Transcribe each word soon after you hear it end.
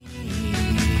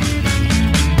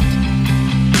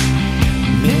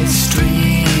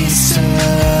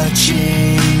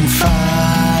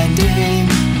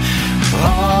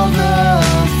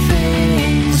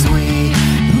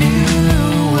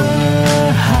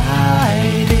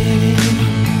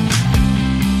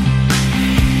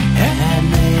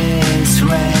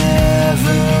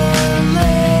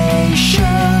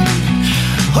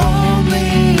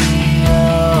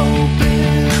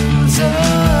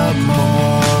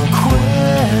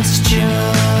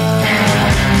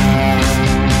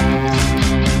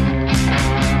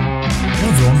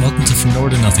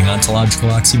Confronting Ontological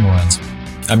Oxymorons.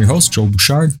 I'm your host, Joel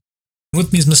Bouchard, and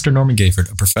with me is Mr. Norman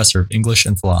Gayford, a professor of English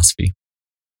and philosophy.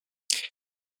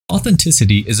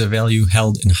 Authenticity is a value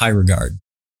held in high regard.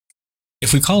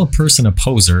 If we call a person a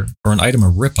poser or an item a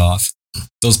ripoff,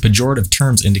 those pejorative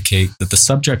terms indicate that the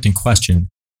subject in question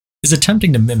is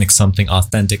attempting to mimic something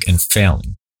authentic and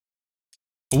failing.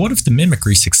 But what if the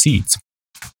mimicry succeeds?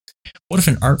 What if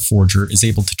an art forger is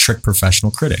able to trick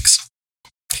professional critics?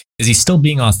 Is he still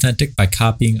being authentic by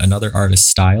copying another artist's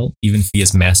style, even if he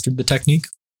has mastered the technique?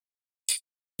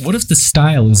 What if the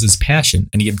style is his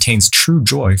passion and he obtains true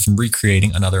joy from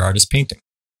recreating another artist's painting?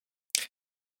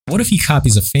 What if he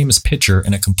copies a famous picture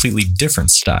in a completely different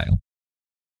style?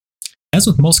 As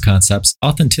with most concepts,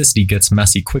 authenticity gets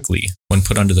messy quickly when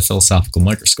put under the philosophical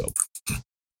microscope.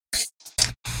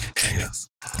 Yes.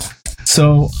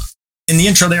 So, in the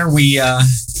intro there,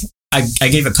 I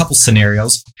gave a couple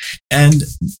scenarios, and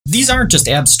these aren't just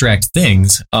abstract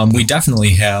things. We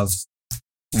definitely have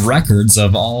records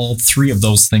of all three of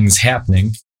those things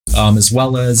happening, as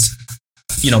well as,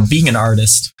 being an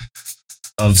artist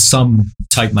of some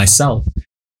type myself.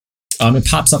 It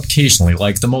pops up occasionally.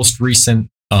 Like the most recent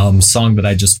song that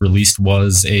I just released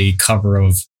was a cover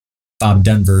of Bob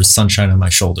Denver's "Sunshine on My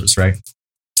Shoulders," right?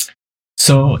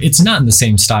 So it's not in the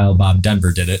same style Bob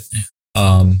Denver did it.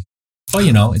 But,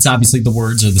 it's obviously the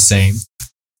words are the same.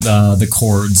 The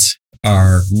chords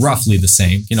are roughly the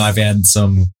same. I've added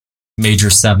some major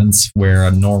sevenths where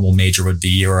a normal major would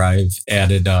be, or I've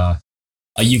added a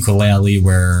ukulele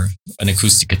where an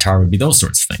acoustic guitar would be, those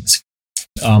sorts of things.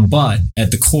 But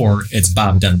at the core, it's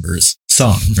Bob Denver's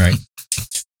song, right?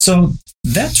 So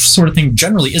that sort of thing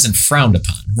generally isn't frowned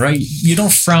upon, right? You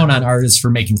don't frown on artists for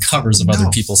making covers of other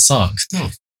people's songs.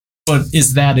 No. But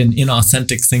is that an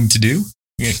inauthentic thing to do?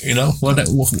 Let's start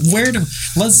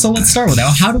with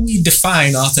that. How do we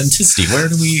define authenticity? Where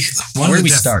do we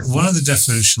start? One of the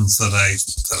definitions that I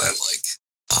like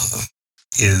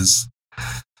is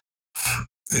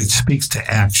it speaks to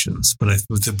actions, but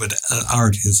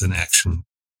art is an action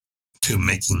to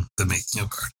the making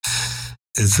of art.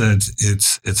 Is that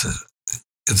it's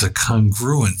a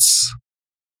congruence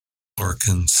or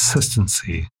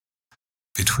consistency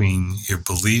between your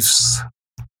beliefs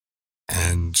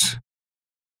and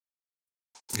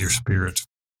your spirit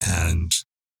and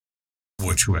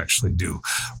what you actually do,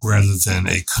 rather than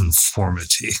a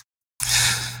conformity.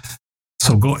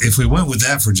 So if we went with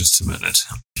that for just a minute,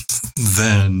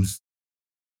 then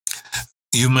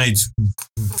you might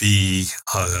be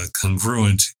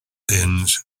congruent in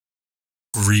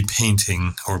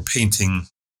repainting or painting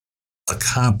a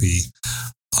copy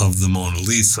of the Mona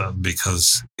Lisa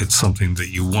because it's something that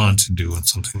you want to do and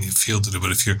something you feel to do.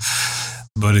 But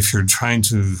if you're trying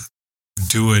to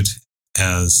do it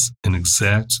as an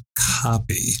exact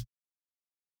copy,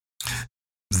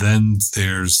 then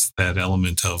there's that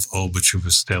element of, but you've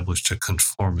established a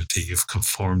conformity. You've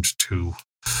conformed to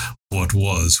what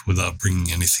was without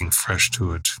bringing anything fresh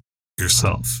to it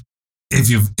yourself. If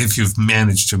you've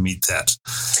managed to meet that,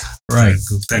 right,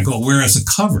 that goal. Whereas a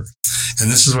cover,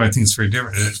 and this is what I think is very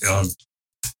different.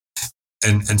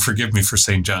 And forgive me for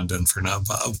saying John Denver, not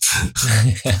Bob.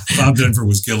 Bob Denver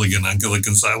was Gilligan on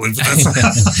Gilligan's Island,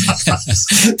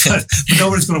 but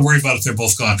nobody's going to worry about it. They're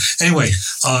both gone. Anyway,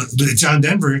 John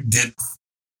Denver did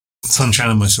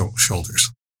 "Sunshine on My Shoulders."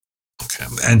 Okay,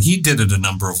 and he did it a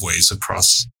number of ways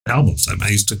across albums. I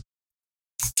used to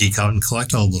geek out and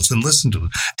collect all those and listen to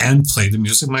them and play the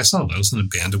music myself. I was in a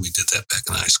band and we did that back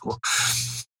in high school.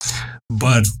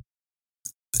 But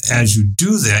as you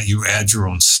do that, you add your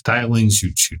own stylings,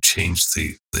 you change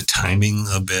the timing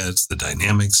a bit, the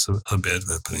dynamics a bit.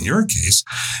 But in your case,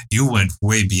 you went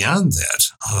way beyond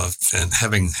that. And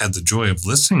having had the joy of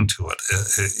listening to it,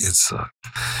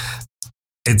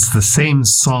 it's the same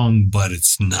song, but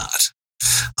it's not.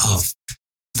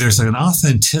 There's an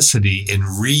authenticity in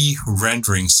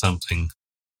re-rendering something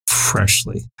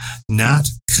freshly, not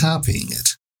copying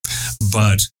it,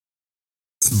 but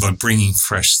bringing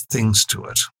fresh things to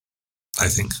it, I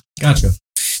think. Gotcha.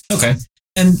 Okay.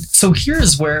 And so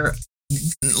here's where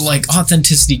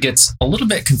authenticity gets a little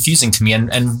bit confusing to me.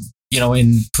 And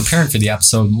in preparing for the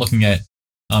episode, looking at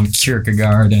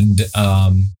Kierkegaard and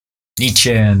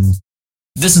Nietzsche, and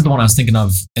this is the one I was thinking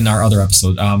of in our other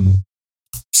episode.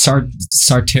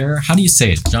 Sartre, how do you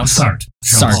say it? Jean-Paul Sartre.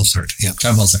 Yeah.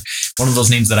 Jean-Paul Sartre. One of those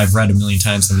names that I've read a million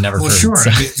times and never heard. Sure.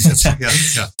 So.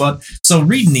 Yeah. But so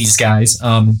reading these guys,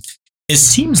 it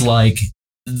seems like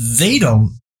they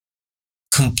don't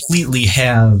completely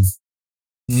have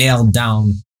nailed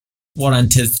down what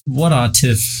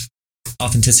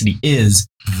authenticity is.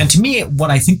 Mm-hmm. And to me, what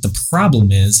I think the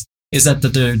problem is is that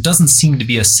there doesn't seem to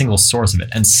be a single source of it.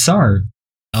 And Sartre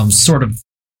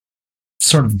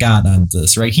sort of got on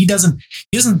this, right? He doesn't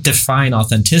define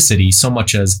authenticity so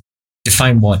much as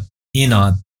define what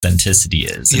inauthenticity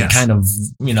is and kind of,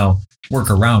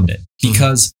 work around it.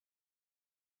 Because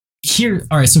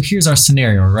so here's our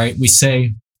scenario, right? We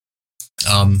say,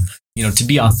 to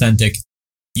be authentic,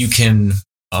 you can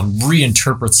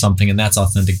reinterpret something and that's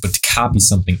authentic, but to copy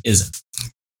something isn't.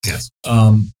 Yes.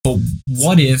 But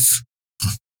what if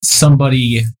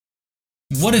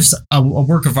a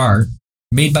work of art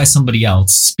made by somebody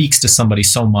else speaks to somebody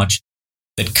so much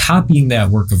that copying that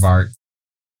work of art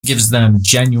gives them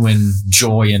genuine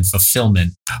joy and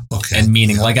fulfillment and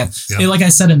meaning? Like I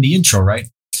said in the intro, right?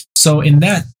 So in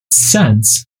that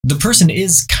sense, the person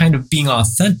is kind of being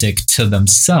authentic to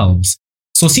themselves.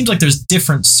 So it seems like there's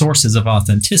different sources of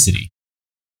authenticity.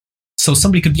 So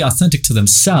somebody could be authentic to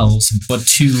themselves, but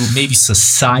to maybe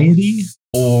society,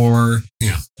 or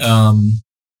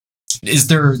is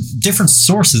there different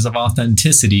sources of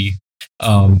authenticity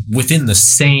within the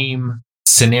same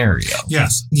scenario?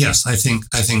 Yes, I think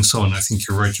so, and I think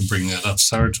you're right to bring that up.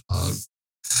 Sartre,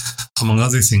 among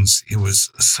other things, he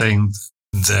was saying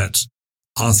that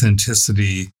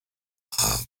authenticity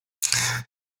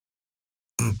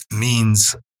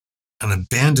means an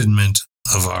abandonment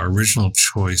of our original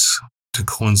choice to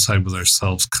coincide with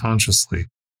ourselves consciously,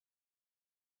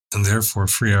 and therefore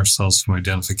free ourselves from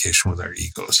identification with our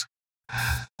egos.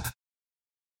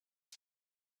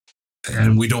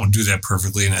 And we don't do that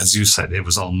perfectly. And as you said, it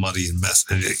was all muddy and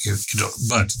messy.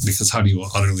 But because how do you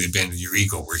utterly abandon your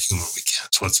ego? We're human, we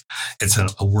can't. So it's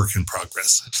a work in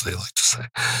progress, as they like to say.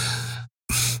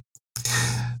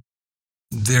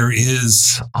 There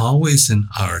is always in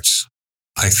art,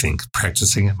 I think,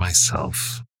 practicing it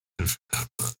myself,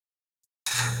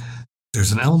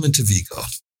 there's an element of ego.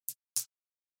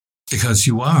 Because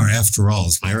you are, after all,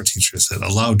 as my art teacher said,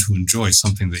 allowed to enjoy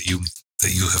something that you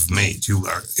have made. You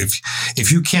are,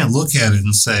 if you can't look at it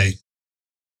and say,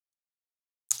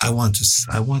 I want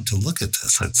to look at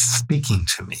this, it's speaking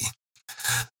to me,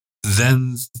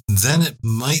 then it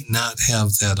might not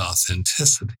have that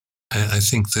authenticity. I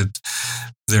think that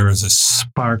there is a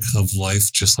spark of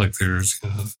life, just like there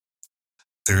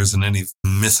isn't any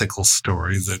mythical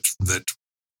story that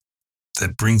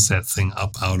brings that thing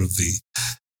up out of the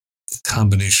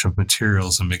combination of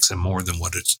materials and makes it more than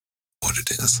what it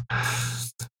is.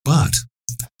 But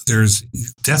there's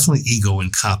definitely ego in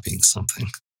copying something.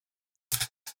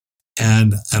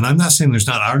 And I'm not saying there's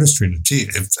not artistry in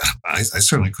it. I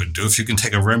certainly couldn't do it. If you can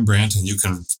take a Rembrandt and you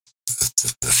can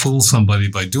fool somebody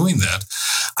by doing that,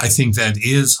 I think that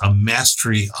is a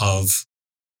mastery of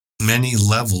many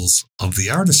levels of the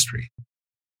artistry.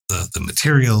 The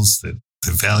materials, the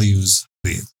values,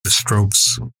 the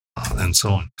strokes, and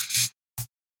so on.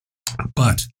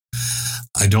 But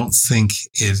I don't think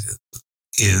it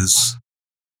is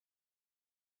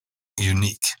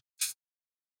unique.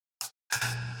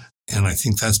 And I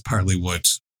think that's partly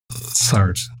what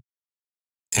Sartre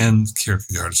and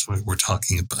Kierkegaard were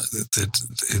talking about. That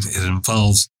it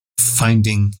involves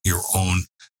finding your own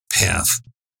path,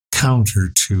 counter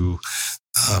to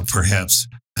perhaps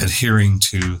adhering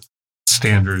to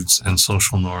standards and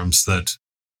social norms that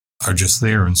are just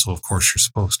there, and so of course you're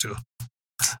supposed to.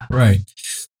 Right.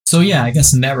 So yeah, I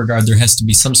guess in that regard, there has to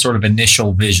be some sort of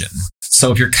initial vision.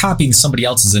 So if you're copying somebody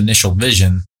else's initial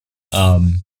vision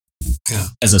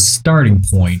as a starting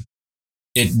point,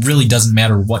 it really doesn't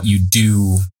matter what you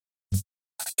do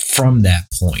from that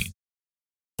point,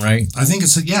 right? I think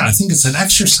it's an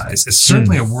exercise. It's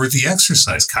certainly a worthy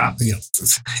exercise.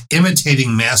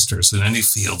 Imitating masters in any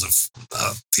field of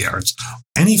the arts,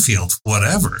 any field,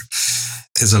 whatever,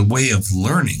 is a way of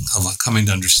learning, of coming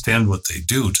to understand what they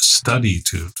do, to study,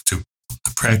 to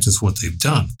practice what they've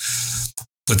done.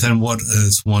 But then what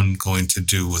is one going to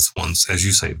do with one's, as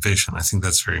you say, vision? I think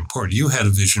that's very important. You had a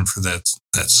vision for that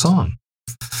song.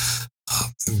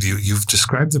 You've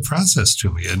described the process to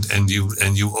me, and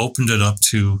you opened it up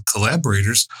to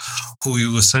collaborators who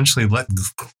you essentially let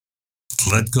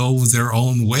go of their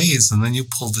own ways, and then you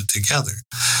pulled it together.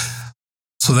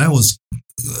 So that was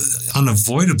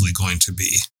unavoidably going to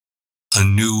be a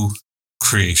new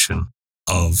creation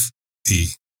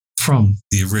from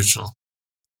the original.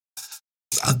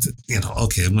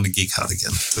 Okay, I'm going to geek out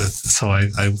again. So I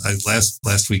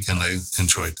last weekend I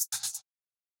enjoyed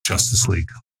Justice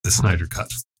League, the Snyder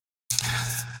Cut.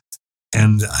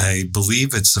 And I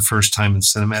believe it's the first time in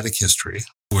cinematic history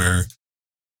where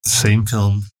the same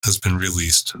film has been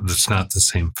released that's not the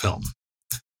same film.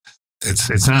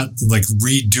 It's not like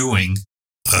redoing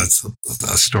It's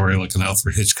a story like an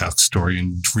Alfred Hitchcock story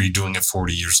and redoing it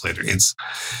 40 years later. It's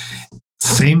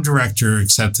same director,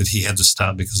 except that he had to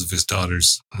stop because of his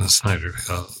daughter's his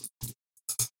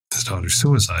daughter's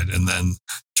suicide, and then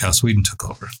Joss Whedon took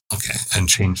over, and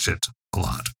changed it a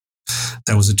lot.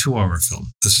 That was a 2-hour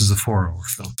film. This is a 4-hour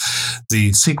film.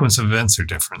 The sequence of events are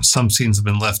different. Some scenes have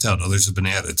been left out. Others have been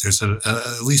added. There's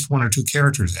at least 1 or 2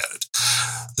 characters added.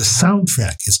 The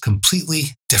soundtrack is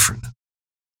completely different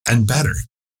and better.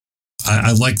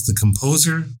 I like the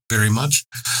composer very much.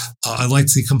 I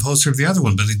liked the composer of the other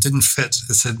one, but it didn't fit.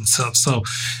 So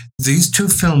these 2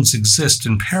 films exist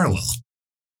in parallel.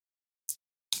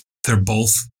 They're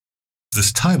both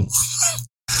this title.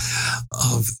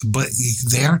 But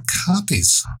they are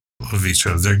copies of each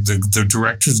other. The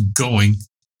director's going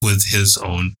with his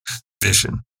own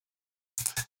vision.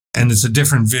 And it's a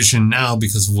different vision now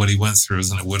because of what he went through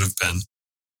than it would have been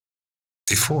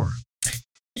before.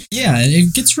 Yeah,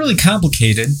 it gets really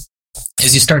complicated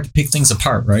as you start to pick things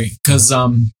apart, right? Because, I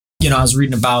was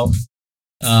reading about,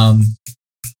 I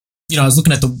was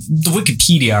looking at the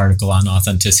Wikipedia article on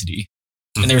authenticity.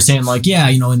 And they were saying, like,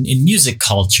 in music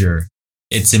culture,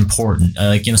 it's important,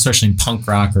 especially in punk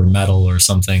rock or metal or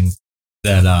something,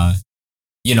 that,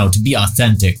 to be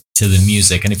authentic to the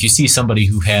music. And if you see somebody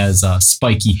who has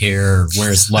spiky hair, or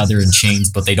wears leather and chains,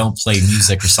 but they don't play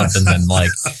music or something, then like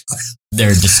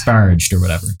they're disparaged or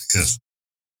whatever. Yes.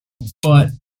 But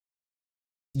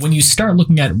when you start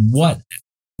looking at what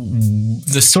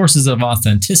the sources of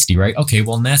authenticity, right? Okay,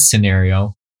 well, in that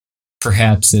scenario,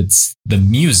 perhaps it's the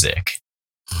music.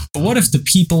 But what if the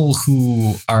people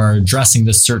who are dressing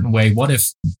this certain way, what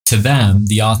if to them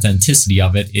the authenticity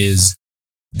of it is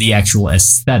the actual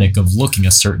aesthetic of looking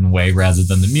a certain way rather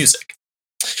than the music?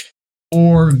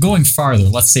 Or going farther,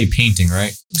 let's say painting,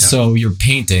 right? Yeah. So you're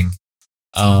painting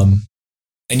and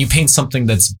you paint something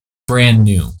that's brand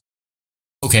new.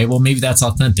 Okay, well, maybe that's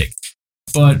authentic.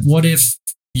 But what if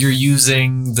you're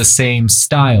using the same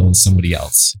style as somebody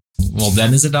else? Well,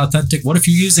 then is it authentic? What if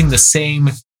you're using the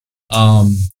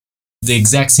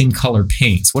exact same color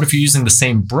paints? What if you're using the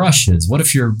same brushes? What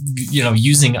if you're,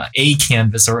 using a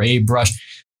canvas or a brush?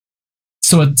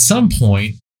 So at some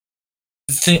point,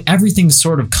 everything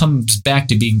sort of comes back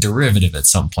to being derivative at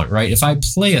some point, right? If I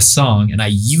play a song and I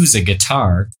use a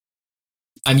guitar,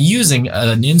 I'm using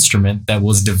an instrument that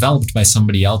was developed by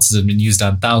somebody else, has been used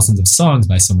on thousands of songs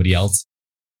by somebody else,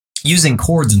 using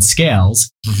chords and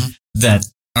scales that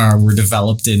were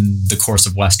developed in the course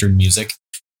of Western music.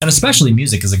 And especially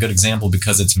music is a good example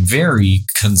because it's very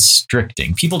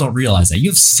constricting. People don't realize that.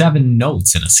 You have 7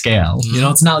 notes in a scale.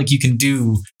 It's not like you can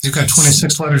do... You've got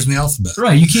 26 letters in the alphabet.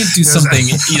 Right. You can't do something,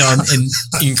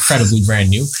 incredibly brand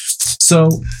new. So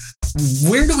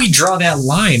where do we draw that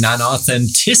line on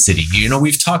authenticity?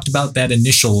 We've talked about the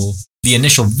initial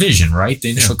vision, right?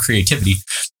 The initial creativity.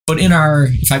 But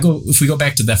if we go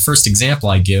back to that first example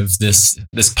I give, this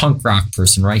punk rock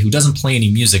person, right, who doesn't play any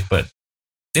music, but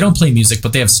they don't play music,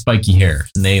 but they have spiky hair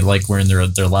and they like wearing their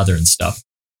leather and stuff.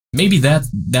 Maybe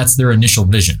that's their initial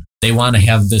vision. They want to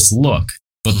have this look,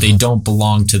 but they don't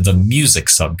belong to the music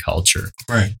subculture.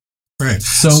 Right.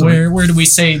 So where do we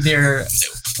say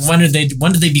when did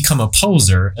they become a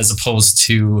poser as opposed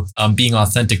to being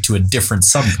authentic to a different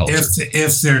subculture?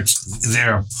 If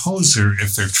they're a poser,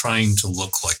 if they're trying to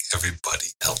look like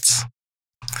everybody else,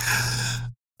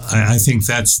 I think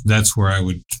that's where I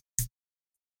would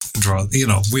draw. We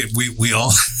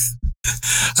all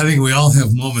I think we all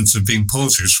have moments of being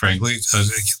posers, frankly.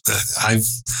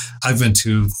 I've been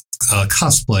to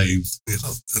cosplay.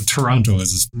 Toronto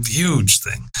is this huge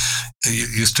thing.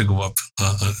 It used to go up.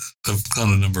 I've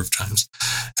gone a number of times.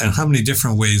 And how many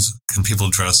different ways can people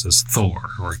dress as Thor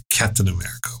or Captain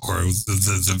America or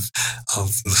the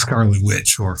Scarlet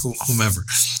Witch or whomever?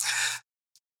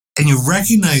 And you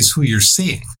recognize who you're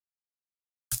seeing.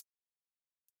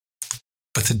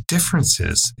 But the difference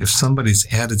is if somebody's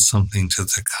added something to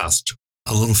the costume,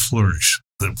 a little flourish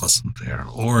that wasn't there,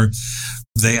 or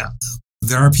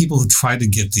there are people who try to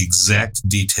get the exacting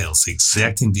details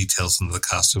into the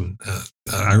costume.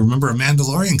 I remember a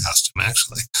Mandalorian costume,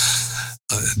 actually.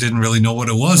 Didn't really know what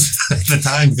it was at the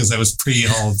time because I was pre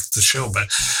all the show, but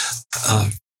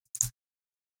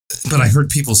I heard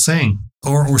people saying,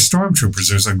 or stormtroopers.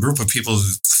 There's a group of people,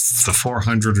 the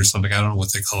 400 or something. I don't know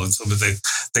what they call it. But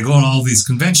they go on all these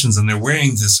conventions and they're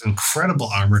wearing this incredible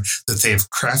armor that they have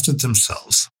crafted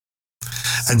themselves.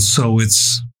 And so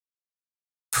it's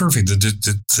perfect.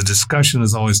 The discussion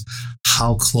is always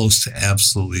how close to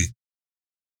absolutely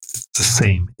the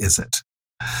same is it?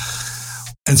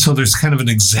 And so there's kind of an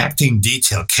exacting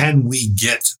detail. Can we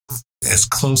get as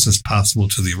close as possible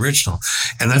to the original.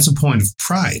 And that's a point of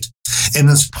pride. And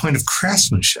that's a point of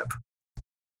craftsmanship.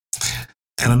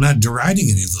 And I'm not deriding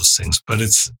any of those things, but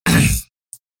it's,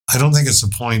 I don't think it's a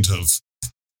point of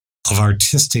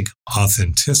artistic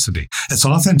authenticity. It's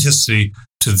authenticity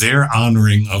to their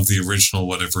honoring of the original,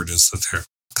 whatever it is that they're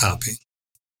copying.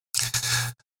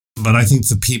 But I think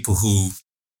the people who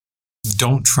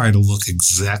don't try to look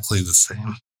exactly the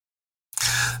same,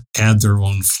 add their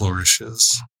own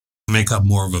flourishes, make up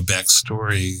more of a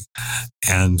backstory,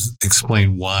 and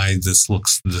explain why this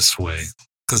looks this way.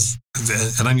 Because,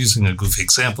 and I'm using a goofy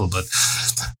example, but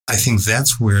I think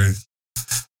that's where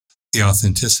the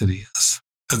authenticity is.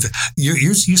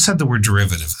 You said the word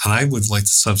derivative, and I would like to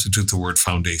substitute the word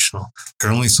foundational. There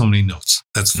are only so many notes.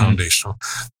 That's foundational.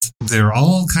 There are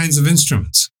all kinds of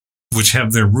instruments which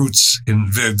have their roots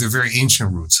in their very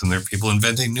ancient roots, and there are people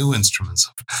inventing new instruments,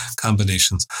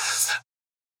 combinations.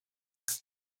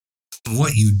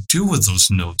 What you do with those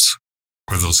notes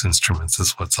or those instruments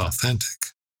is what's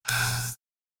authentic.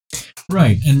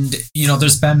 Right. And,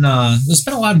 there's been a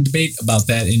lot of debate about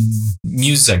that in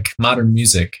music, modern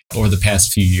music, over the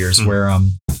past few years, where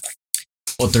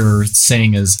what they're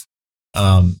saying is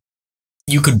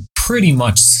you could pretty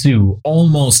much sue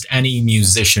almost any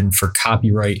musician for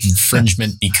copyright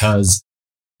infringement because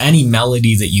any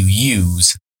melody that you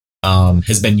use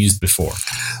has been used before.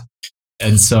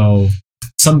 And so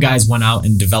some guys went out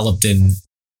and developed an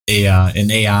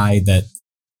AI that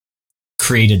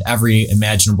created every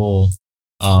imaginable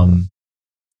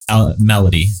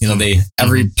melody.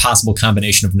 Every possible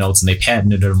combination of notes, and they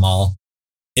patented them all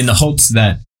in the hopes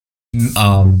that,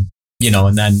 and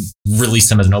then release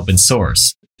them as an open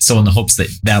source. So in the hopes that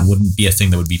that wouldn't be a thing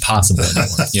that would be possible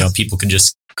anymore. People can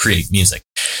just create music.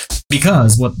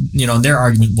 Because what, their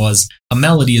argument was a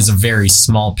melody is a very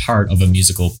small part of a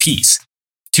musical piece.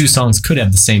 Two songs could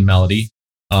have the same melody,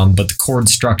 but the chord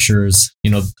structures,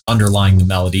 underlying the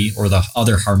melody, or the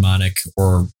other harmonic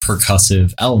or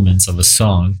percussive elements of a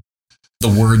song, the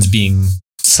words being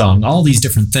sung, all these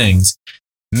different things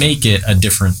make it a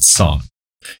different song.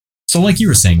 So like you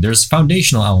were saying, there's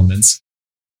foundational elements,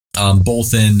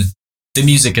 both in the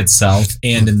music itself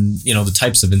and in, the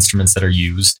types of instruments that are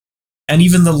used, and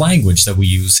even the language that we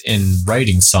use in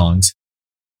writing songs.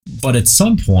 But at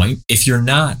some point, if you're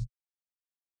not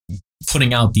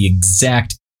putting out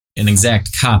an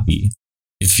exact copy,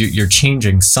 if you're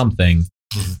changing something,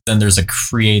 then there's a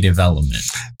creative element.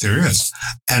 There is.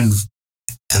 And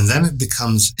then it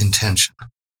becomes intention.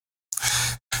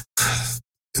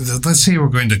 Let's say we're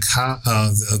going to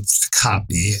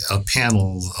copy a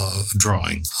panel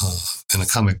drawing in a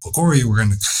comic book, or you were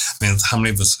going to, how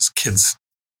many of us as kids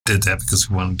did that because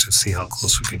we wanted to see how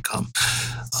close we could come?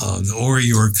 Or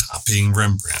you were copying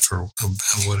Rembrandt or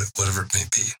whatever it may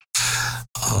be.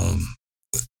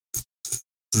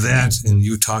 That, and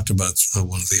you talked about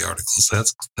one of the articles,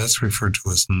 that's referred to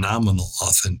as nominal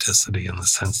authenticity, in the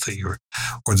sense that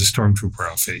or the stormtrooper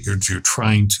outfit, you're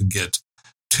trying to get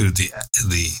to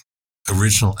the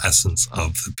original essence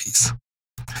of the piece.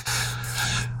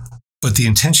 But the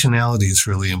intentionality is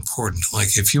really important.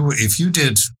 Like if you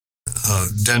did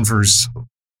Denver's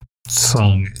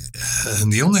song,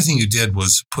 and the only thing you did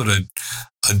was put a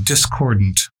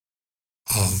discordant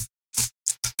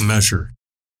measure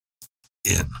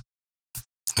in,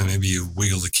 and maybe you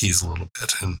wiggle the keys a little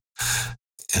bit,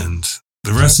 and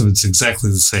the rest of it's exactly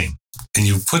the same. And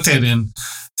you put that in,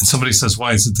 and somebody says,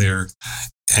 "Why is it there?"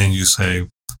 And you say,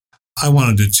 "I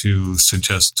wanted it to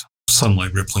suggest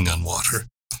sunlight rippling on water."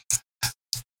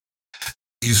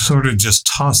 You sort of just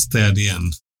toss that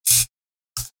in,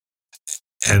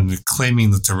 and claiming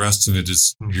that the rest of it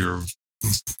is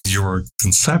your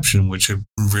conception, which it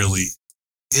really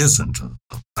isn't,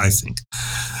 I think.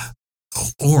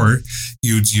 Or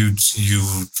you do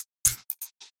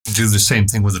the same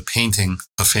thing with a painting,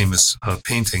 a famous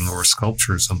painting or a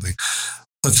sculpture or something.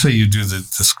 Let's say you do the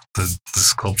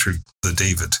sculpture, the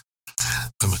David,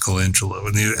 by Michelangelo,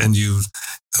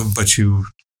 but you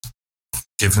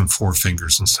give him 4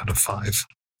 fingers instead of 5.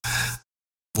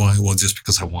 Why? Well, just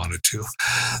because I wanted to.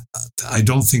 I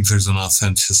don't think there's an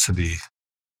authenticity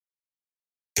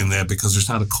in that, because there's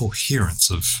not a coherence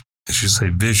of, as you say,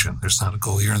 vision. There's not a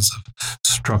coherence of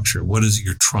structure. What is it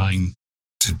you're trying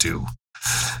to do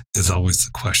is always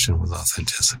the question with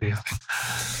authenticity, I think.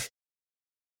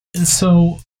 And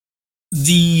so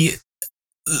the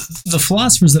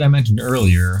philosophers that I mentioned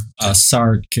earlier,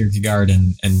 Sartre, Kierkegaard,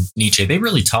 and Nietzsche, they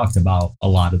really talked about a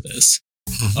lot of this.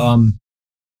 Mm-hmm.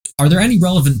 Are there any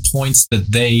relevant points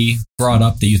that they brought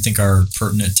up that you think are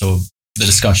pertinent to the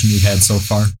discussion we've had so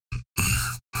far?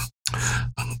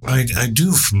 I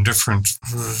do from different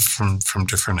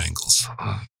angles.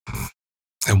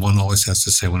 And one always has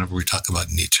to say, whenever we talk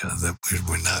about Nietzsche, that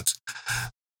we're not,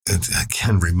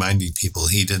 again, reminding people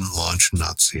he didn't launch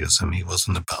Nazism. He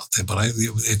wasn't about that. But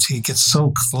he gets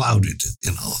so clouded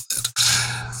in all of that.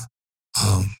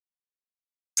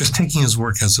 Just taking his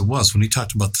work as it was, when he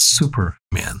talked about the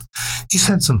Superman, he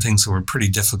said some things that were pretty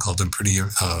difficult and pretty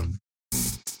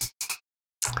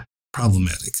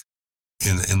problematic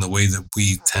in the way that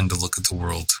we tend to look at the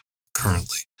world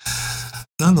currently.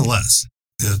 Nonetheless,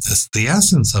 the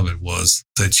essence of it was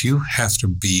that you have to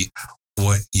be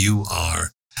what you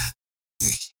are,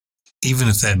 even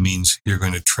if that means you're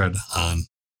going to tread on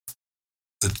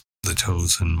the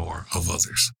toes and more of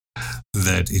others.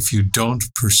 That if you don't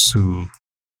pursue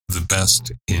the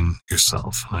best in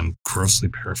yourself, I'm grossly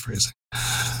paraphrasing,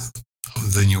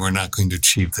 then you are not going to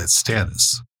achieve that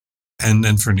status. And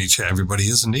then for Nietzsche, everybody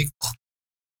isn't equal.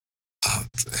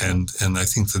 And I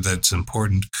think that that's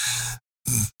important,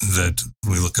 that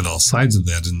we look at all sides of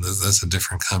that, and that's a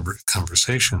different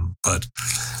conversation. But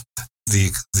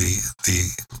the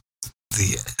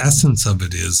essence of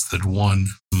it is that one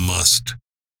must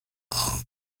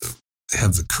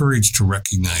have the courage to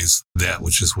recognize that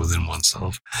which is within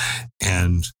oneself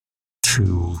and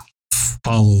to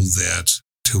follow that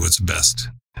to its best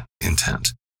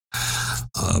intent.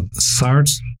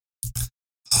 Sartre,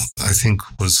 I think,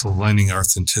 was aligning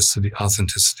authenticity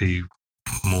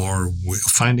more,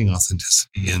 finding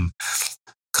authenticity in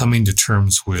coming to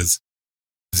terms with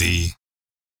the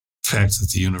fact that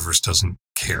the universe doesn't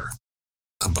care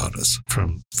about us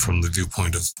from the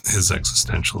viewpoint of his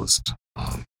existentialist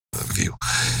view.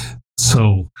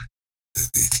 So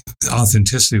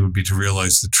authenticity would be to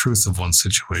realize the truth of one's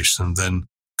situation and then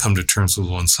come to terms with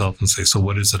oneself and say, so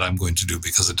what is it I'm going to do,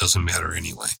 because it doesn't matter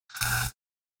anyway?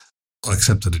 Well,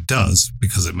 except that it does,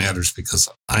 because it matters, because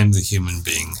I'm the human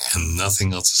being and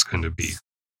nothing else is going to be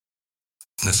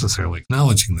necessarily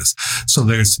acknowledging this. So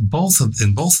there's in both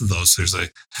of those, there's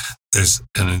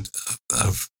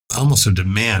almost a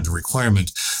demand, a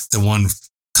requirement that one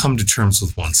come to terms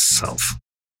with oneself.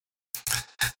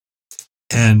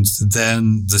 And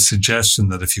then the suggestion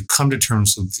that if you come to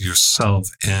terms with yourself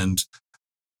and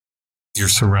your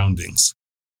surroundings,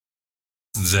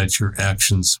 that your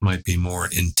actions might be more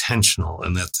intentional,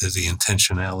 and that the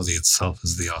intentionality itself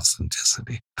is the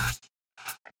authenticity.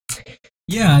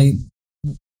 Yeah,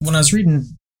 when I was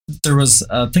reading, there was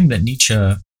a thing that Nietzsche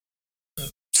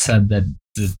said that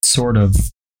sort of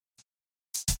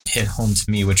hit home to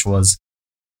me, which was,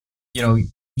 he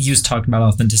was talking about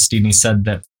authenticity, and he said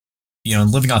that,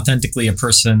 living authentically, a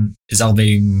person is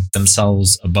elevating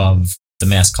themselves above the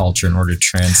mass culture in order to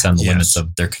transcend the limits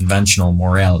of their conventional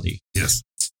morality. Yes.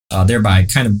 Thereby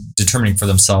kind of determining for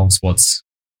themselves what's,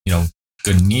 good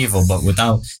and evil, but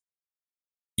without,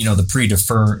 the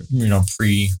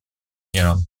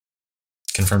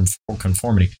confirmed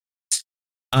conformity,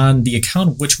 on the account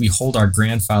of which we hold our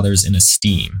grandfathers in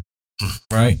esteem,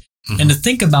 right? Mm-hmm. And to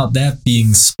think about that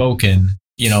being spoken,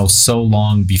 so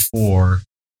long before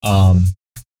our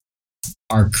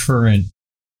current,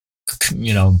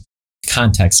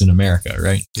 context in America,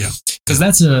 right? Yeah. Because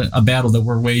that's a battle that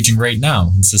we're waging right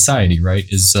now in society, right?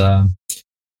 Is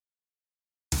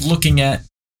looking at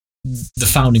the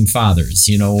founding fathers,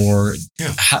 or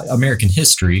American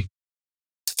history,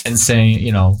 and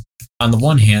saying, on the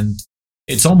one hand,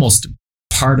 it's almost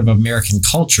part of American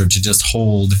culture to just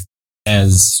hold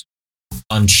as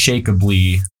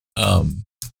unshakably.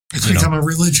 It's become a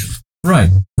religion. Right.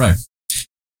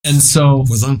 And so,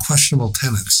 with unquestionable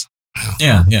tenets.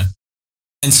 Yeah.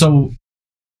 And so,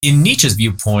 in Nietzsche's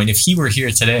viewpoint, if he were here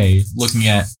today looking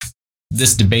at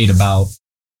this debate about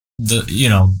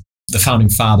the founding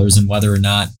fathers and whether or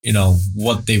not,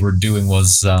 what they were doing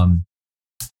was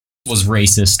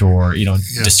racist or,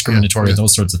 discriminatory,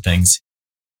 those sorts of things,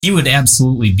 he would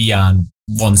absolutely be on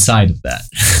one side of that.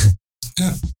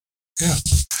 Yeah.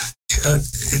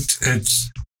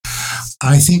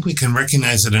 I think we can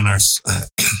recognize it in our,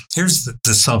 here's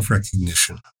the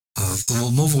self-recognition.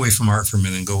 We'll move away from art for a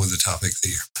minute and go with the topic of the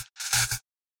year.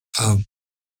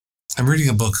 I'm reading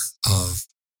a book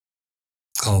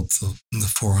called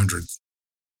The 400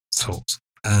 Souls,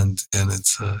 and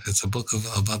it's a book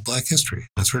about Black history.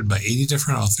 It's written by 80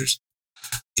 different authors.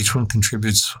 Each one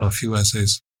contributes a few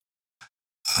essays,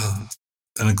 and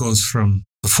it goes from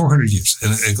the 400 years,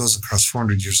 and it goes across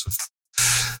 400 years of,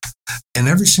 and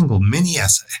every single mini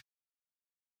essay,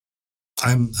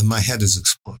 my head is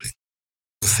exploding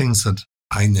with things that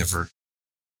I never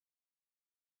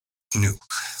knew.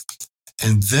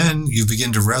 And then you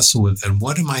begin to wrestle with, and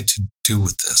what am I to do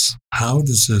with this? How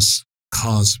does this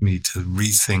cause me to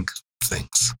rethink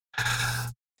things.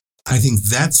 I think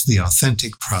that's the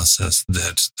authentic process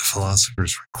that the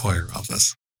philosophers require of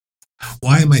us.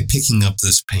 Why am I picking up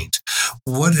this paint?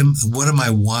 What am I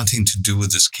wanting to do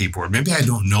with this keyboard? Maybe I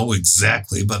don't know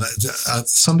exactly, but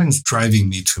something's driving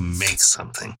me to make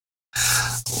something,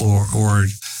 or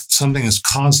something is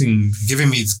giving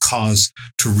me the cause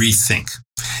to rethink.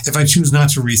 If I choose not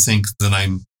to rethink, then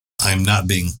I'm not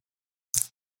being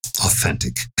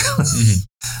authentic. Mm-hmm.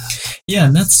 Yeah,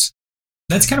 and that's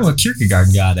kind of what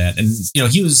Kierkegaard got at, and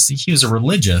he was a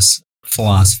religious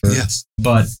philosopher, yes,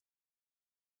 but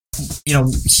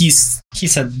he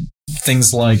said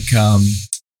things like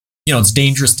it's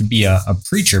dangerous to be a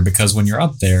preacher, because when you're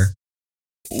up there,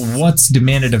 what's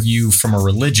demanded of you from a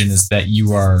religion is that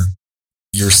you are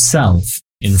yourself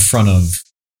in front of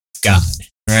God,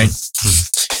 right?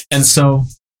 And so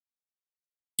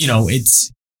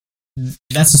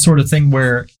that's the sort of thing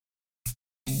where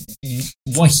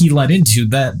what he led into,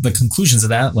 that the conclusions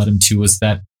that led him to, was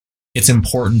that it's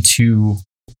important to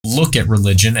look at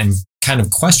religion and kind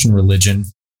of question religion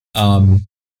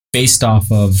based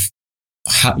off of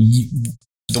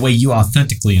the way you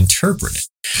authentically interpret it.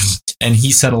 And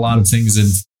he said a lot of things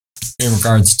in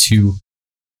regards to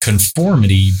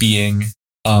conformity being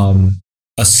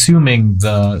assuming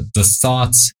the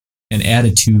thoughts and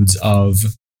attitudes of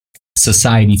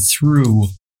society through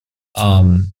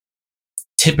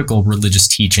typical religious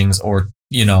teachings, or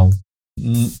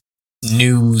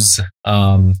news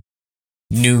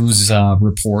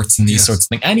reports and these sorts of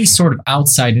things. Any sort of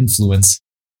outside influence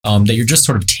that you're just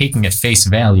sort of taking at face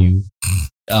value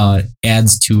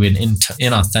adds to an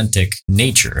inauthentic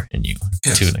nature in you,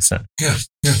 to an extent. Yeah.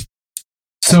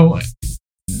 So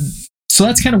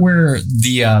that's kind of where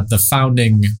the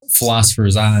founding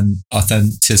philosophers on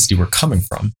authenticity were coming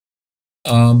from.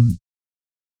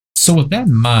 So with that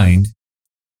in mind,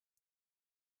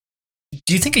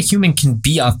 do you think a human can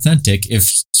be authentic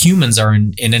if humans are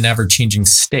in an ever-changing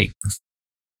state?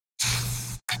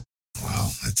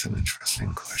 Wow, that's an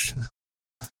interesting question.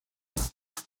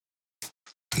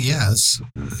 Yes,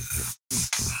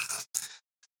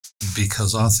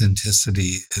 because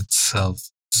authenticity itself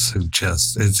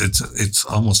suggests it's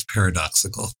almost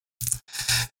paradoxical.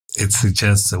 It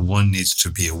suggests that one needs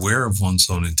to be aware of one's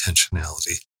own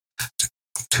intentionality,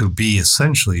 to be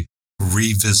essentially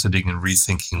revisiting and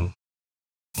rethinking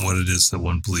what it is that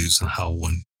one believes and how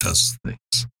one does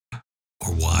things,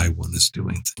 or why one is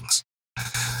doing things.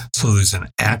 So there's an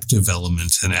active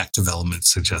element, and active element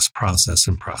suggests process,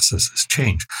 and process is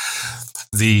change.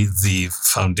 The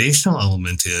foundational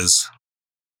element is,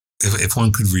 if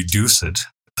one could reduce it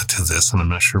to this, and I'm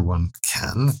not sure one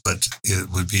can, but it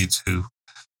would be to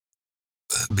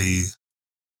be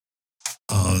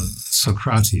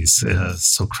Socratic.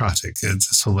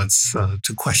 So let's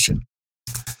to question.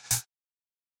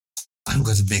 I'm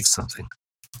going to make something.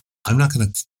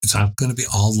 It's not going to be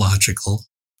all logical,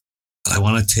 but I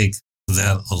want to take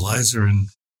that alizarin.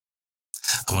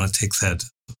 I want to take that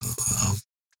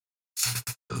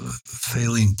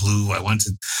phthalo blue. I want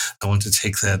to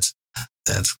take that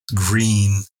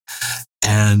green,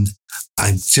 and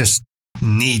I just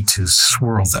need to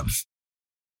swirl them.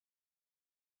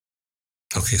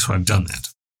 Okay, so I've done that.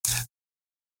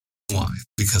 Why?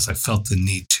 Because I felt the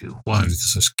need to. Why?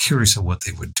 Because I was curious of what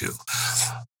they would do.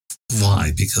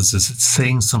 Why? Because is it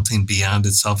saying something beyond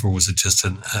itself, or was it just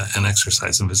an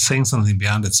exercise? If it's saying something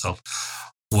beyond itself,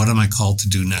 what am I called to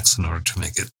do next in order to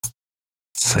make it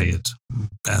say it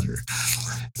better?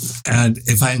 And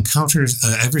if I encounter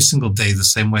every single day the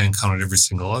same way I encountered every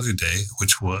single other day,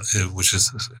 which is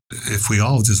if we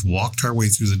all just walked our way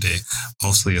through the day,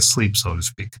 mostly asleep, so to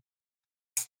speak,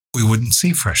 we wouldn't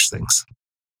see fresh things.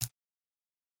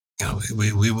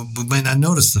 We might not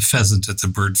notice the pheasant at the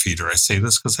bird feeder. I say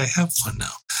this because I have one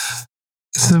now.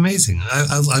 It's amazing.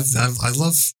 I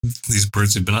love these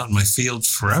birds. They've been out in my field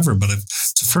forever, but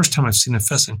it's the first time I've seen a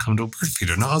pheasant come to a bird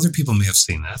feeder. Now, other people may have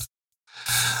seen that.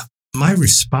 My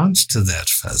response to that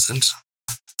pheasant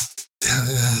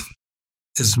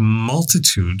is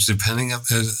multitude, depending on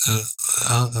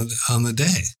the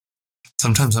day.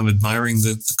 Sometimes I'm admiring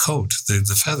the coat,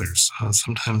 the feathers.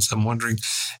 Sometimes I'm wondering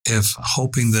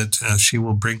hoping that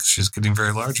she's getting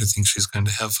very large. I think she's going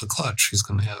to have a clutch. She's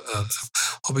going to have,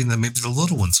 hoping that maybe the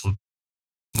little ones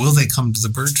will they come to the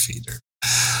bird feeder?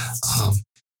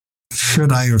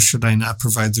 Should I or should I not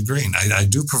provide the grain? I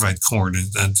do provide corn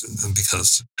and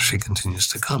because she continues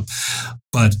to come.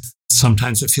 But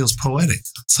sometimes it feels poetic.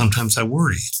 Sometimes I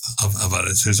worry about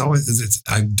it.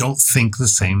 I don't think the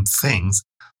same things,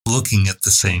 looking at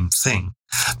the same thing.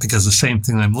 because the same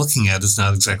thing I'm looking at is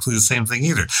not exactly the same thing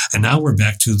either. And now we're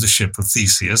back to the ship of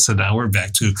Theseus, and now we're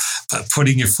back to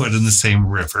putting your foot in the same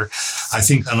river. I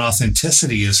think an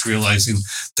authenticity is realizing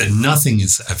that nothing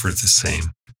is ever the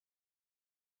same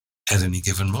at any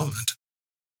given moment.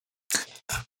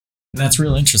 That's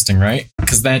real interesting, right?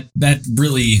 Because that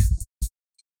really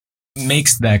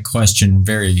makes that question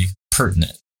very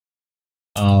pertinent.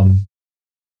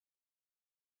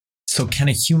 So can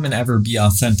a human ever be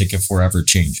authentic if we're ever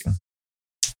changing?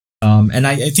 And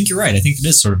I think you're right. I think it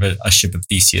is sort of a ship of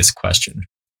Theseus question.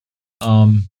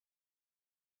 Aren't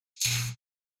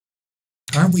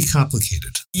we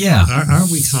complicated? Yeah.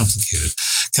 Aren't we complicated?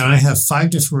 Can I have 5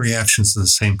 different reactions to the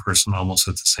same person almost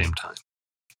at the same time?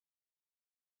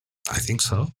 I think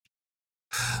so.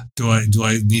 Do I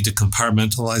need to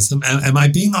compartmentalize them? Am I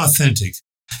being authentic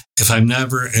if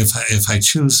I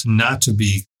choose not to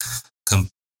be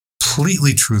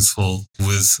completely truthful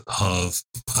with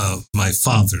my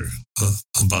father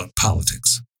about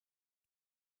politics?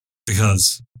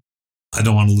 Because I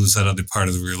don't want to lose that other part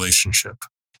of the relationship.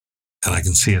 And I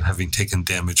can see it having taken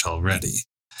damage already.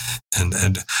 And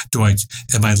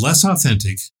am I less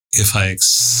authentic if I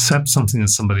accept something that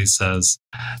somebody says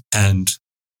and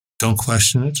don't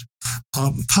question it?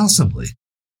 Possibly.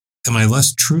 Am I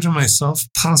less true to myself?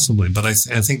 Possibly. But I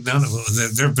think there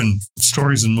have been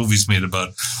stories and movies made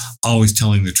about always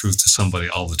telling the truth to somebody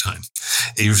all the time.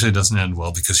 It usually doesn't end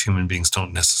well because human beings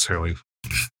don't necessarily.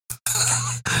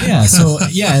 Yeah. So,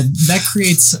 that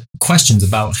creates questions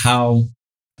about how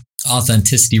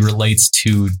authenticity relates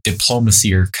to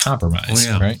diplomacy or compromise,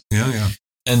 right? Yeah.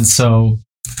 And so,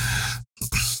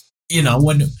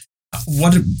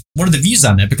 what are the views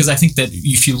on that? Because I think that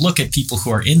if you look at people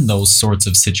who are in those sorts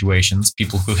of situations,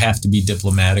 people who have to be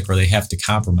diplomatic or they have to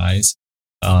compromise,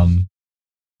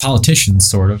 politicians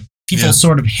sort of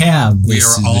have this. We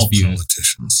are all view.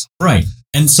 Politicians. Right.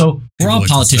 And so we're all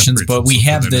politicians, but we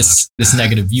have this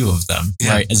negative view of them,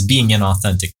 right, as being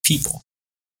inauthentic people.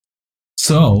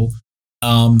 So,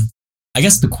 I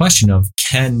guess the question of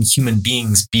can human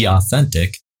beings be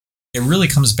authentic, it really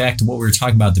comes back to what we were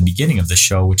talking about at the beginning of the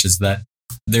show, which is that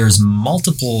there's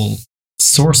multiple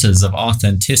sources of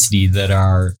authenticity that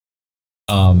are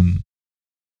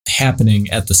happening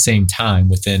at the same time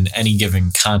within any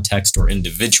given context or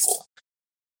individual.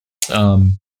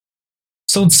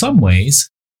 So in some ways,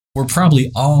 we're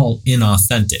probably all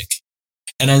inauthentic.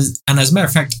 And as a matter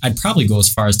of fact, I'd probably go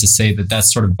as far as to say that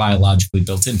that's sort of biologically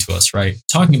built into us, right?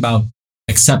 Talking about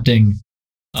accepting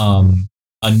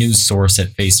a news source at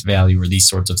face value or these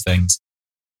sorts of things.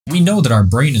 We know that our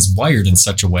brain is wired in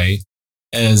such a way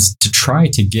as to try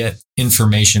to get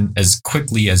information as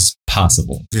quickly as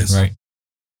possible, right?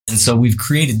 And so we've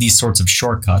created these sorts of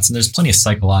shortcuts, and there's plenty of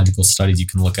psychological studies you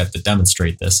can look at that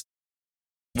demonstrate this,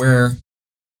 where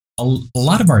a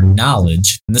lot of our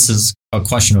knowledge, and this is a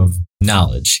question of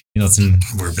knowledge, it's an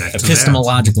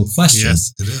epistemological question.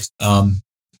 Yes, it is.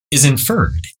 Is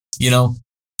inferred.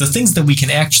 The things that we can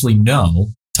actually know,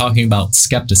 talking about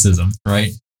skepticism,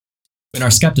 right? In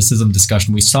our skepticism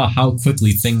discussion, we saw how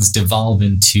quickly things devolve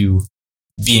into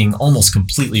being almost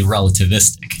completely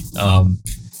relativistic.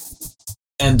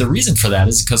 And the reason for that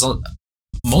is because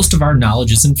most of our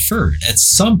knowledge is inferred. At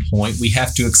some point, we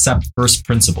have to accept first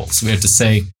principles. We have to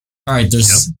say, all right,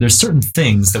 there's certain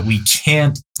things that we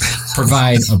can't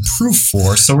provide a proof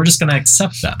for, so we're just going to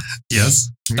accept them.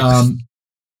 Yes. And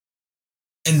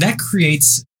that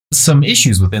creates some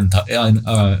issues within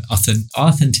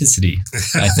authenticity,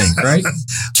 I think, right?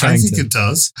 I think it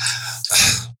does.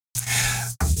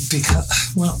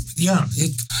 Because,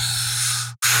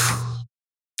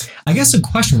 I guess a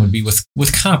question would be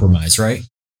with compromise, right?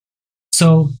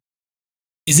 So,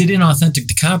 is it inauthentic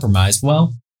to compromise?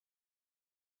 Well,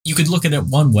 you could look at it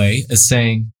one way as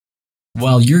saying,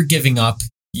 well, you're giving up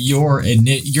your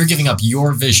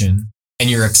vision and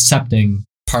you're accepting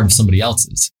part of somebody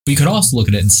else's. But you could also look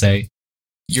at it and say,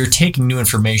 you're taking new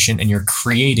information and you're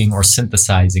creating or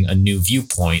synthesizing a new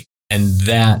viewpoint. And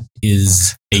that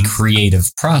is a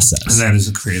creative process. And that is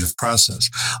a creative process.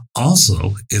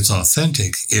 Also, it's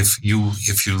authentic if you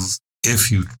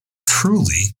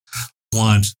truly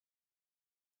want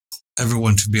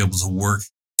everyone to be able to work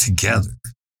together.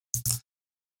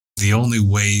 The only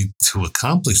way to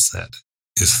accomplish that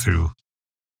is through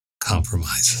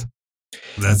compromise.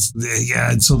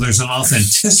 And so there's an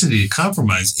authenticity to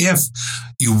compromise if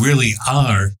you really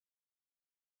are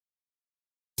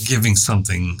giving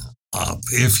something up,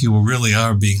 if you really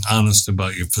are being honest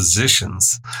about your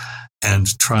positions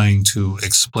and trying to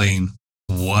explain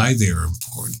why they're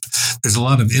important. There's a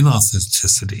lot of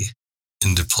inauthenticity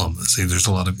in diplomacy. There's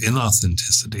a lot of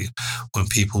inauthenticity when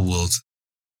people will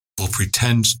will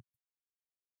pretend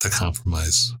to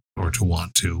compromise or to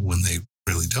want to when they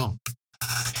really don't.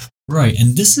 Right.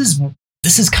 And this is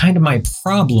kind of my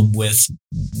problem with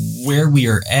where we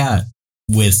are at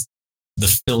with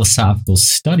the philosophical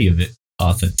study of it,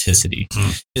 authenticity,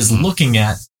 is looking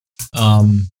at,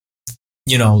 the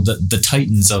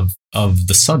titans of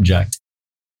the subject.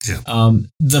 Yeah.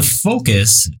 The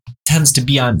focus tends to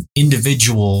be on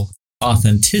individual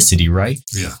authenticity, right?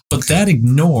 Yeah. But that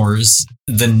ignores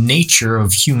the nature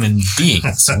of human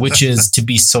beings, which is to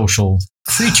be social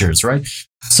creatures, right?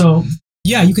 So,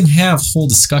 yeah, you can have whole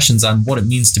discussions on what it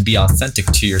means to be authentic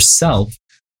to yourself,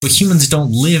 but humans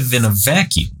don't live in a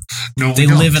vacuum. No, they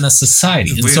live in a society.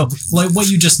 And so, like what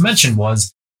you just mentioned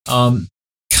was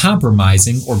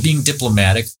compromising or being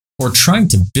diplomatic or trying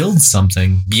to build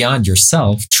something beyond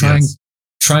yourself,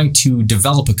 trying to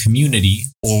develop a community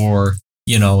or,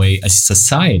 a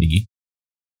society.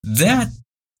 That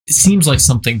seems like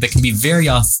something that can be very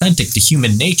authentic to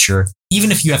human nature,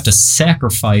 even if you have to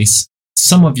sacrifice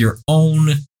some of your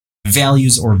own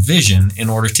values or vision in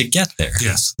order to get there.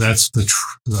 Yes, that's when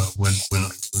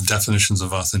the definitions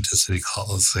of authenticity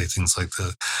say things like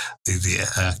the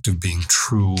act of being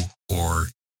true or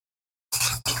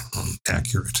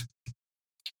accurate.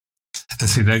 And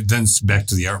see, that then back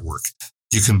to the artwork.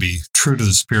 You can be true to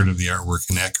the spirit of the artwork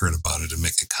and accurate about it and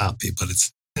make a copy, but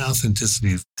it's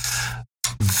authenticity.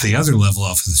 The other level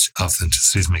of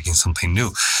authenticity is making something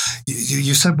new.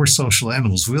 You said we're social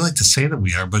animals. We like to say that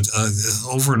we are, but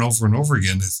over and over and over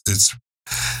again, it's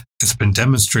been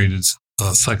demonstrated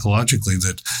psychologically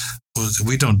that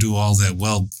we don't do all that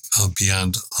well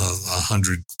beyond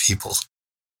 100 people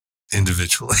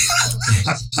individually.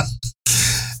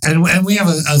 And we have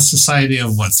a society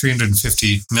of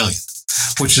 350 million,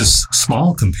 which is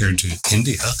small compared to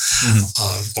India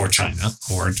or China,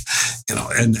 or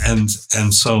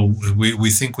and so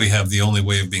we think we have the only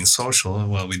way of being social.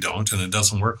 Well, we don't, and it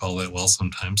doesn't work all that well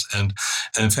sometimes. And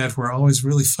in fact, we're always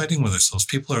really fighting with ourselves.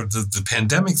 People are the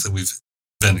pandemic that we've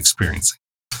been experiencing.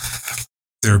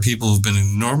 There are people who've been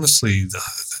enormously,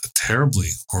 terribly,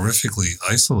 horrifically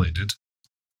isolated,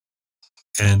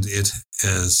 and it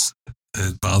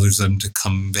bothers them to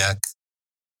come back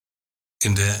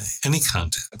into any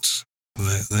context.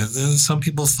 Some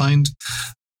people find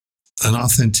an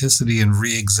authenticity in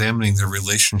re-examining their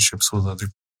relationships with other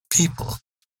people.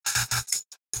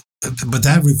 But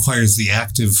that requires the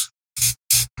active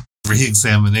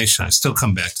re-examination. I still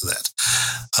come back to that.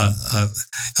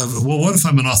 Well, what if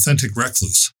I'm an authentic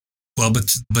recluse? Well,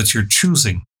 but you're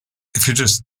choosing. If you're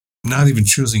just not even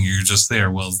choosing, you're just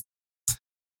there. Well,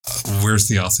 where's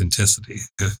the authenticity?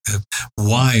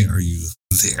 Why are you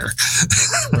there?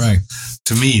 Right.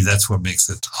 To me, that's what makes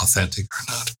it authentic or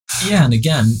not. Yeah. And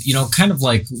again, kind of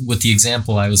like with the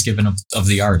example I was given of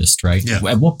the artist, right? Yeah.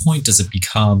 At what point does it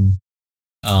become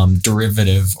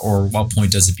derivative, or what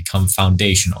point does it become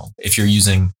foundational? If you're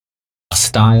using a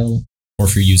style, or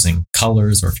if you're using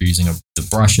colors, or if you're using the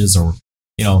brushes, or,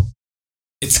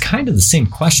 it's kind of the same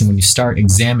question when you start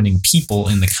examining people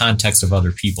in the context of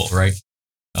other people, right?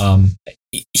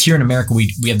 Here in America,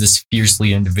 we have this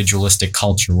fiercely individualistic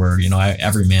culture where,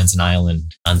 every man's an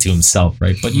island unto himself,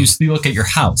 right? But you look at your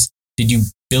house. Did you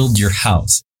build your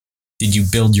house? Did you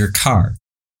build your car?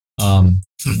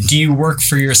 Do you work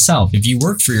for yourself? If you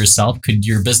work for yourself, could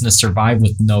your business survive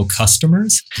with no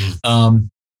customers?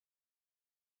 And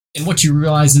what you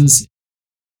realize is,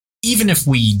 even if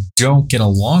we don't get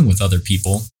along with other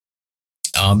people,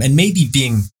 and maybe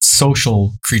being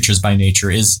social creatures by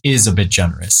nature is a bit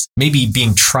generous. Maybe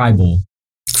being tribal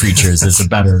creatures is a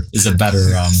better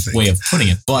way of putting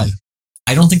it. But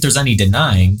I don't think there's any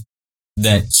denying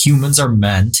that humans are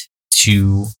meant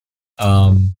to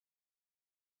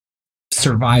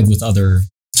survive with other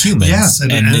humans. Yes,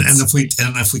 and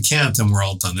if we can't, then we're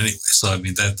all done anyway. So I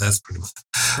mean that's pretty much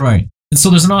right. And so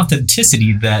there's an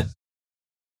authenticity that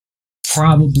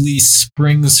probably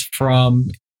springs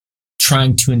from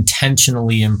trying to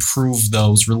intentionally improve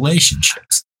those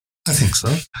relationships. I think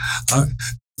so.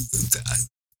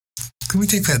 Can we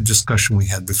take that discussion we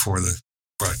had before the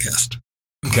broadcast?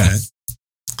 Okay.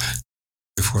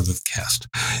 Before the cast.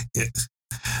 If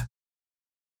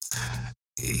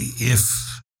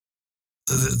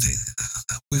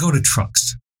we go to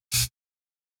trucks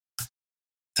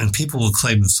and people will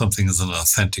claim that something is an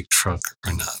authentic truck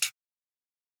or not,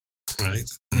 right?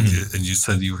 Mm-hmm. And you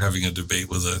said you were having a debate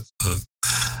with a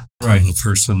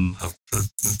person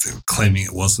claiming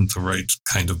it wasn't the right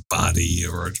kind of body,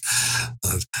 or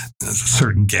a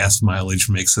certain gas mileage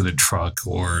makes it a truck,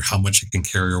 or how much it can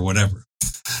carry, or whatever.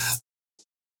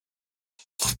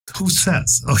 Who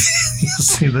says? Okay, you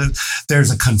see that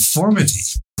there's a conformity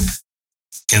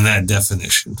in that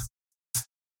definition.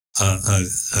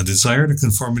 A desire to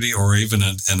conformity, or even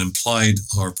an implied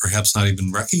or perhaps not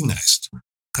even recognized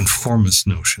conformist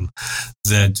notion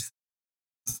that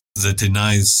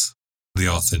denies the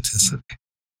authenticity.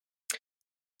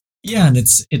 Yeah, and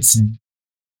it's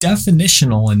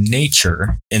definitional in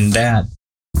nature in that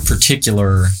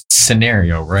particular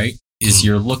scenario, right? Is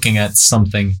you're looking at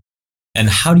something and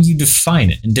how do you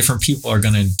define it? And different people are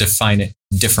going to define it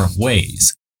different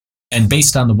ways. And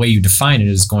based on the way you define it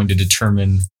is going to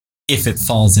determine if it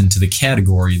falls into the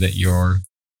category that you're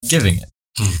giving it.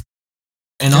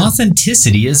 And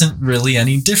authenticity isn't really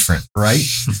any different, right?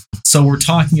 So we're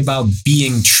talking about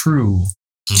being true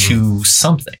to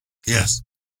something. Yes.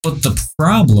 But the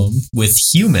problem with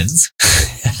humans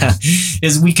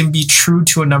is we can be true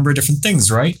to a number of different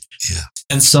things, right? Yeah.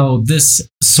 And so this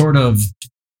sort of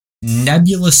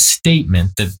nebulous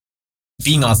statement that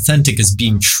being authentic is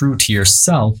being true to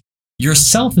yourself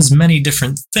is many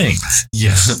different things.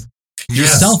 Yes.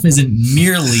 Yourself isn't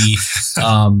merely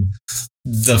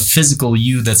the physical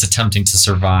you that's attempting to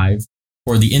survive,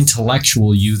 or the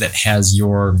intellectual you that has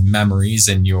your memories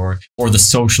and or the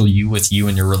social you with you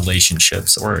and your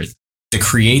relationships, or the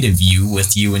creative you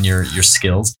with you and your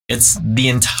skills. It's the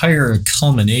entire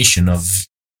culmination of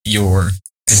your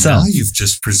self. Now you've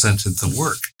just presented the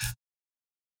work.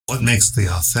 What makes the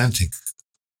authentic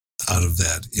out of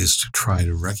that is to try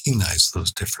to recognize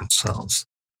those different selves,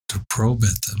 to probe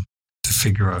at them, to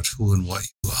figure out who and what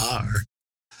you are.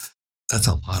 That's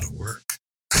a lot of work.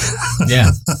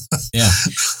 Yeah.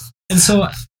 And so,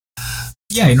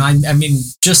 I mean,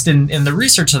 just in the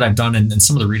research that I've done and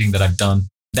some of the reading that I've done,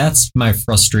 that's my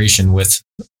frustration with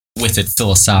it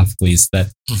philosophically, is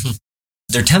that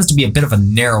there tends to be a bit of a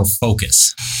narrow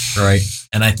focus, right?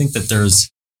 And I think that there's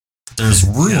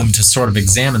room to sort of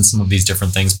examine some of these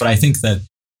different things, but I think that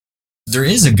there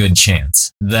is a good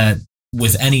chance that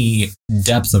with any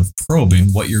depth of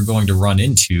probing, what you're going to run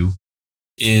into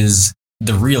is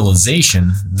the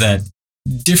realization that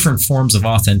different forms of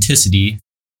authenticity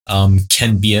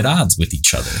can be at odds with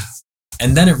each other.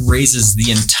 And then it raises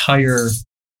the entire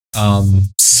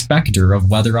specter of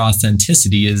whether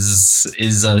authenticity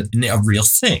is a real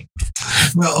thing.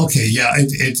 Well, okay, yeah,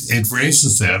 it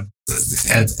raises that.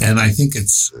 And I think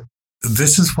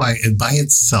this is why by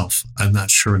itself, I'm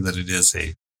not sure that it is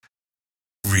a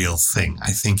real thing.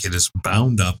 I think it is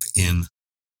bound up in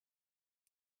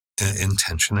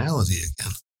intentionality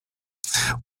again.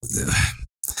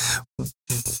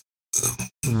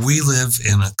 We live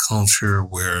in a culture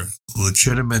where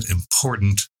legitimate,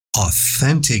 important,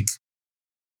 authentic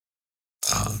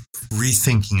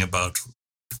rethinking about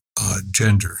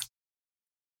gender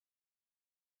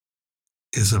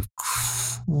is of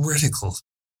critical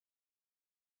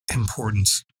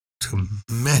importance to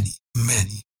many,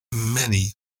 many,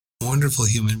 many wonderful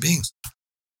human beings,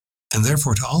 and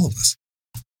therefore to all of us.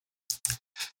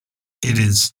 It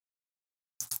is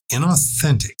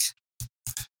inauthentic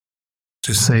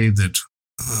to say that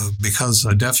because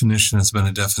a definition has been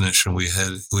a definition, we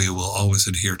will always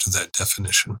adhere to that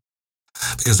definition,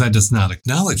 because that does not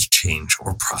acknowledge change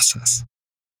or process.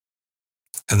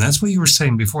 And that's what you were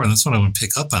saying before, and that's what I want to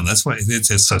pick up on. That's why it's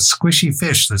a squishy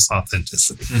fish, this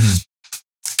authenticity.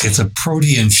 It's a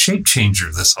protean shape changer,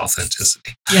 this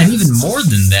authenticity. Yeah, and even more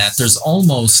than that, there's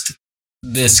almost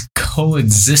this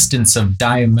coexistence of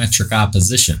diametric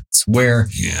oppositions where,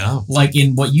 like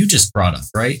in what you just brought up,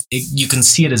 right? You can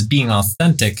see it as being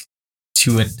authentic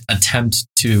to attempt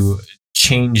to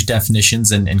change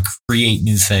definitions and create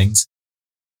new things.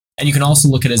 And you can also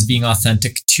look at it as being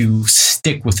authentic to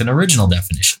stick with an original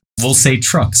definition. We'll say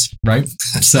trucks, right?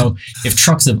 So if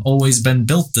trucks have always been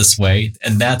built this way,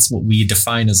 and that's what we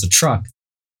define as a truck,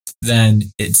 then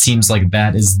it seems like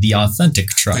that is the authentic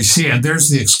truck. You see, and there's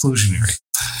the exclusionary.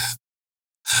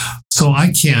 So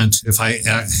I can't, if I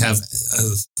have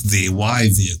the Y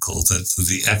vehicle, that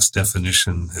the X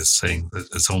definition is saying that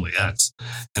it's only X,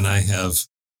 and I have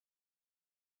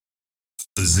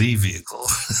the Z vehicle,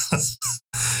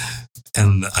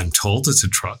 and I'm told it's a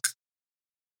truck.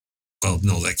 Well,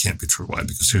 no, that can't be true. Why?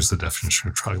 Because here's the definition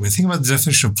of truck. I mean, think about the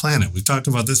definition of planet. We've talked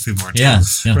about this before, too,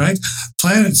 right?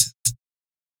 Planet,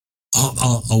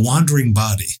 a wandering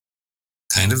body,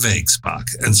 kind of vague, Spock.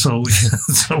 And so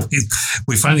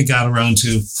we finally got around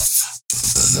to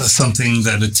something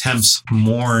that attempts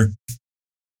more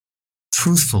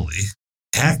truthfully,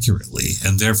 accurately,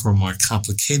 and therefore more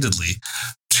complicatedly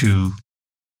to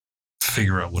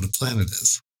figure out what a planet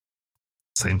is.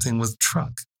 Same thing with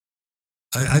truck.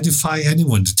 I defy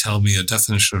anyone to tell me a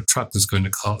definition of truck is going to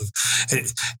call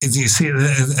it. And you see,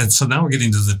 and so now we're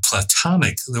getting to the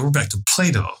Platonic. We're back to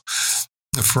Plato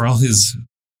for all his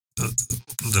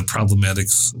the problematic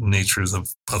natures of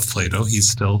Plato, he's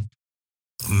still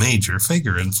a major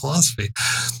figure in philosophy.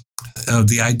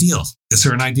 The ideal. Is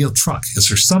there an ideal truck? Is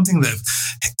there something that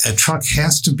a truck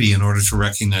has to be in order to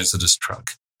recognize it as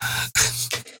truck?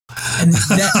 And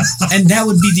that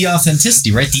would be the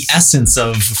authenticity, right? The essence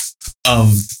of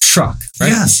truck, right?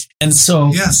 Yes. And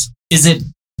so Yes. is it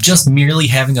just merely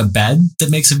having a bed that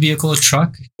makes a vehicle a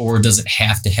truck, or does it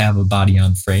have to have a body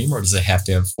on frame, or does it have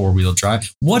to have four-wheel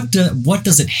drive? What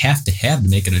does it have to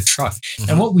make it a truck? Mm-hmm.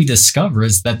 And what we discover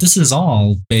is that this is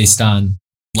all based on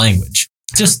language.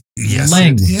 Just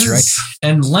language, right?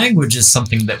 And language is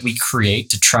something that we create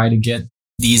to try to get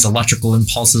these electrical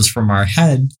impulses from our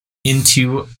head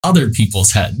into other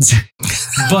people's heads.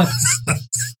 But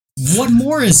what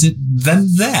more is it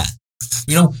than that?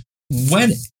 You know,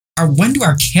 when do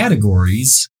our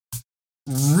categories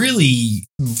really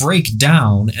break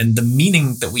down and the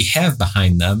meaning that we have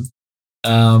behind them?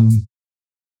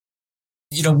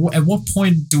 You know, at what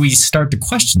point do we start to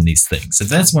question these things? If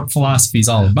that's what philosophy is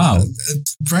all about.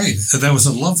 Right. That was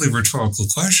a lovely rhetorical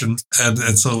question.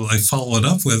 And so I follow it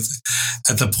up with,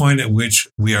 at the point at which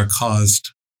we are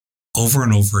caused over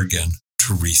and over again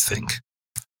to rethink.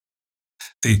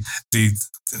 I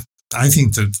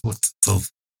think that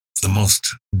the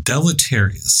most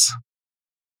deleterious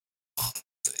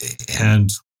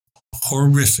and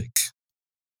horrific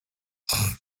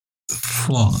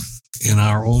flaw in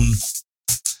our own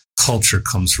culture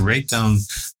comes right down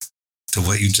to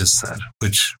what you just said,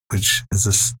 which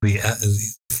is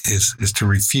is to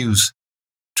refuse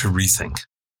to rethink.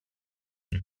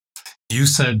 You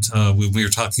said when we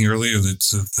were talking earlier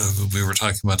that we were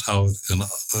talking about how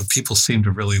people seem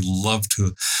to really love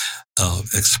to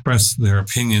express their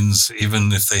opinions,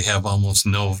 even if they have almost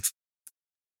no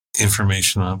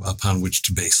information upon which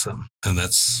to base them, and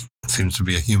that seems to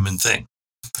be a human thing.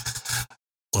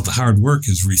 Well, the hard work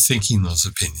is rethinking those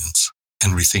opinions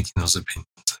and rethinking those opinions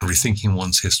and rethinking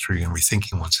one's history and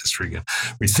rethinking one's history again,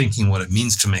 rethinking what it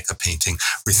means to make a painting,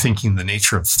 rethinking the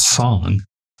nature of song.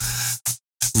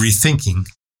 Rethinking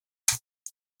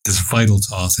is vital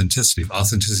to authenticity.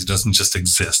 Authenticity doesn't just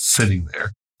exist sitting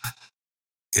there.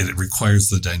 It requires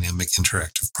the dynamic,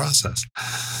 interactive process.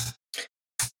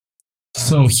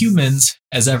 So humans,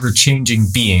 as ever-changing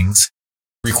beings,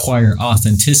 require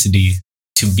authenticity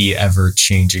to be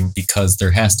ever-changing because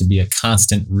there has to be a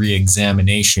constant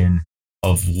re-examination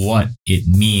of what it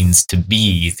means to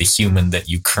be the human that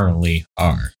you currently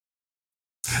are.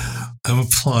 I'm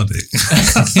applauding.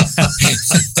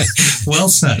 Well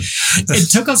said. It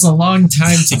took us a long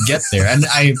time to get there. And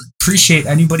I appreciate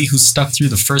anybody who stuck through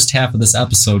the first half of this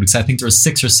episode, because I think there were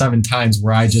 6 or 7 times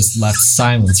where I just left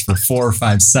silence for 4 or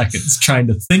 5 seconds trying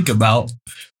to think about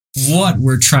what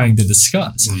we're trying to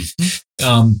discuss.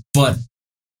 Mm-hmm. But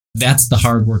that's the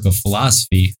hard work of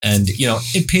philosophy. And, you know,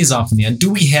 it pays off in the end.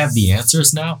 Do we have the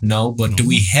answers now? No. But do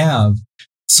we have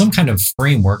some kind of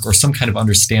framework or some kind of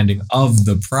understanding of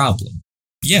the problem?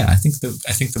 Yeah, I think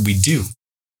that we do.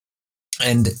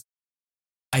 And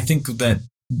I think that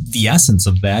the essence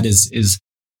of that is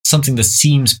something that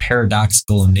seems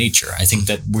paradoxical in nature. I think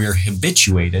that we're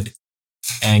habituated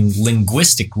and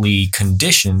linguistically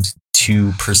conditioned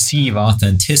to perceive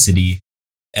authenticity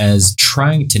as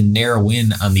trying to narrow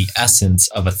in on the essence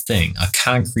of a thing, a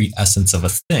concrete essence of a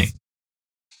thing.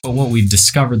 But what we've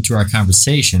discovered through our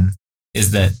conversation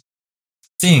is that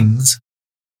things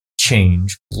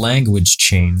change, language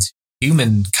changes,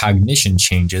 human cognition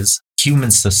changes,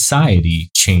 human society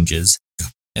changes.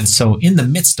 And so in the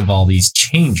midst of all these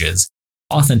changes,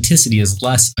 authenticity is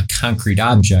less a concrete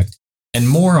object and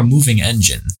more a moving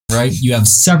engine, right? You have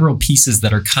several pieces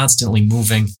that are constantly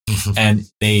moving, and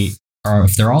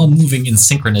if they're all moving in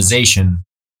synchronization,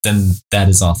 then that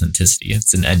is authenticity.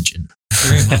 It's an engine.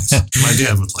 Very nice. My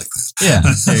dad would like that. Yeah.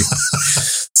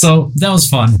 So that was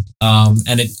fun.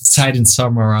 And it tied in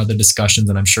some of our other discussions,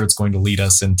 and I'm sure it's going to lead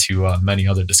us into many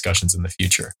other discussions in the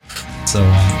future. So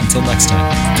until next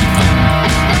time,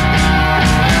 keep